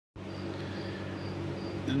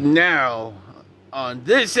Now, on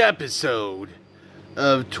this episode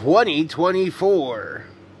of 2024,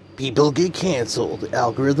 people get canceled,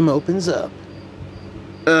 algorithm opens up.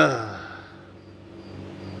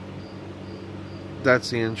 That's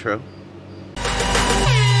the intro.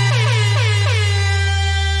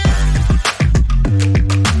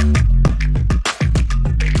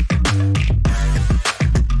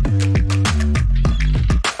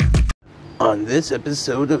 On this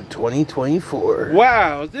episode of 2024.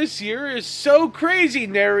 Wow, this year is so crazy,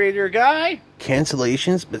 narrator guy.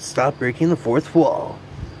 Cancellations, but stop breaking the fourth wall.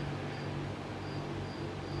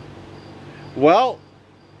 Well,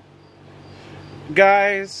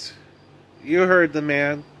 guys, you heard the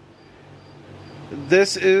man.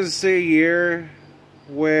 This is a year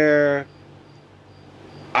where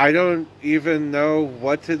I don't even know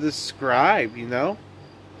what to describe, you know?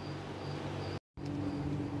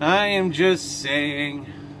 I am just saying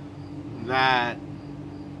that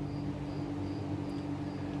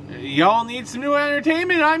y'all need some new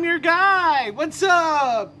entertainment. I'm your guy. What's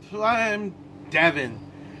up? I'm Devin.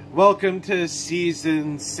 Welcome to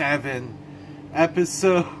Season 7,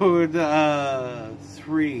 Episode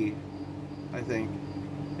 3, I think.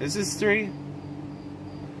 Is this 3?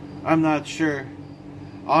 I'm not sure.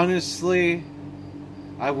 Honestly,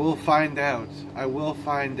 I will find out. I will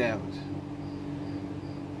find out.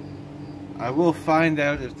 I will find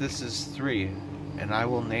out if this is 3, and I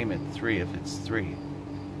will name it 3 if it's 3.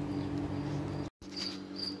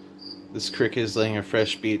 This cricket is laying a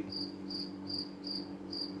fresh beat.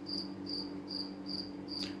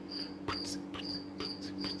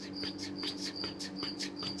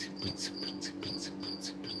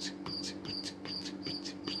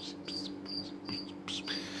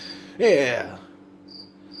 Yeah.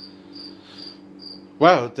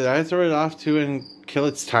 Wow, did I throw it off too and kill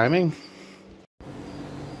its timing?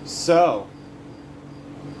 So,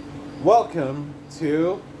 welcome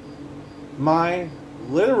to my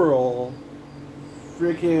literal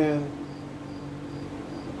freaking,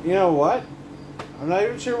 you know what? I'm not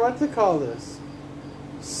even sure what to call this.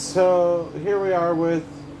 So, here we are with,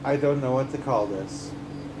 I don't know what to call this.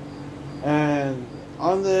 And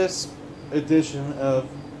on this edition of,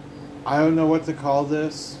 I don't know what to call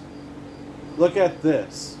this, look at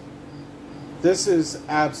this. This is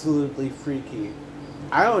absolutely freaky.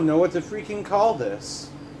 I don't know what to freaking call this.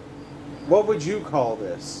 What would you call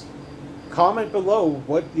this? Comment below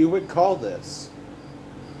what you would call this.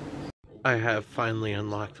 I have finally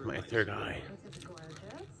unlocked my third eye.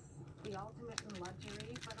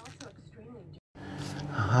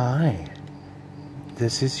 Hi.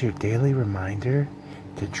 This is your daily reminder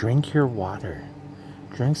to drink your water.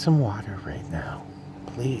 Drink some water right now.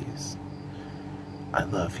 Please. I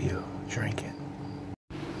love you. Drink it.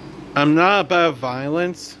 I'm not about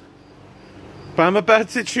violence, but I'm about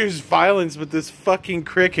to choose violence with this fucking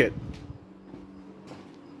cricket.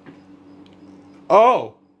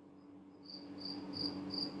 Oh.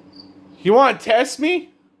 You want to test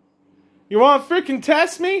me? You want to freaking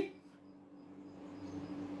test me?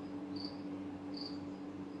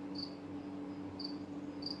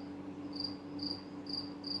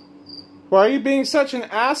 Why are you being such an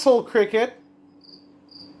asshole, cricket?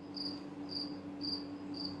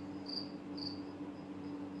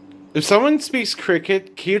 If someone speaks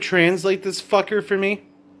cricket, can you translate this fucker for me?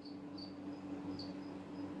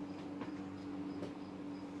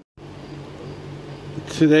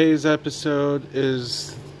 Today's episode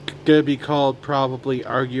is gonna be called probably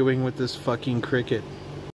Arguing with This Fucking Cricket.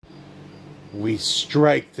 We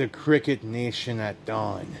strike the cricket nation at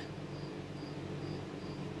dawn.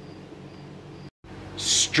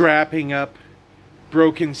 Strapping up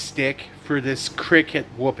broken stick for this cricket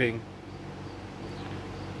whooping.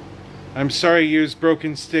 I'm sorry to use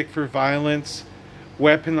broken stick for violence,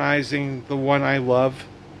 weaponizing the one I love.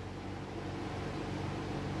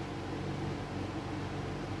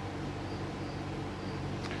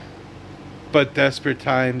 But desperate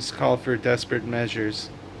times call for desperate measures.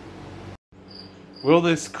 Will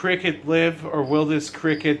this cricket live or will this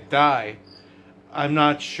cricket die? I'm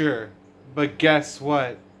not sure. But guess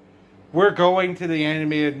what? We're going to the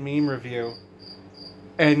animated meme review.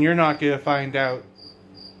 And you're not going to find out.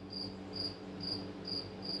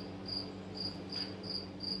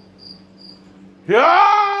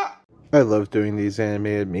 Yeah! I love doing these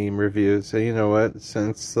animated meme reviews. So you know what?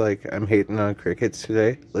 Since I'm hating on crickets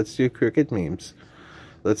today, let's do cricket memes.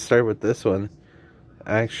 Let's start with this one.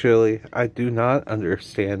 Actually, I do not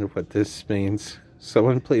understand what this means.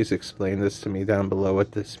 Someone please explain this to me down below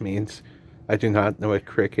what this means. I do not know what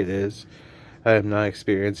cricket is. I am not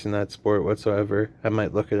experienced in that sport whatsoever. I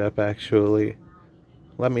might look it up actually.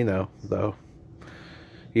 Let me know though.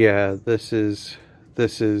 Yeah, this is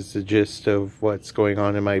the gist of what's going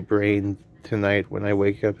on in my brain tonight. When I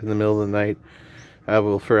wake up in the middle of the night, I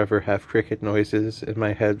will forever have cricket noises in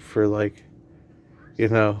my head for, like, you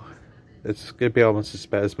know, it's gonna be almost as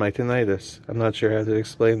bad as my tinnitus. I'm not sure how to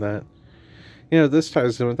explain that. You know, this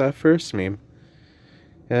ties in with that first meme.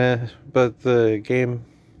 But the game,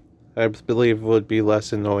 I believe, would be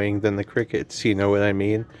less annoying than the crickets, you know what I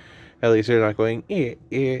mean? At least they're not going, eh,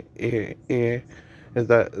 eh, eh, eh. And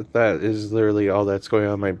that is literally all that's going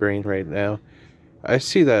on in my brain right now. I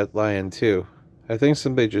see that lion too. I think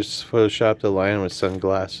somebody just photoshopped a lion with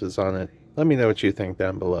sunglasses on it. Let me know what you think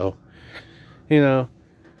down below. You know,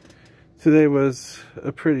 today was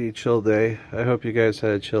a pretty chill day. I hope you guys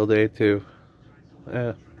had a chill day too.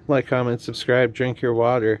 Like, comment, subscribe, drink your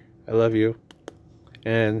water. I love you.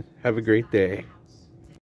 And have a great day.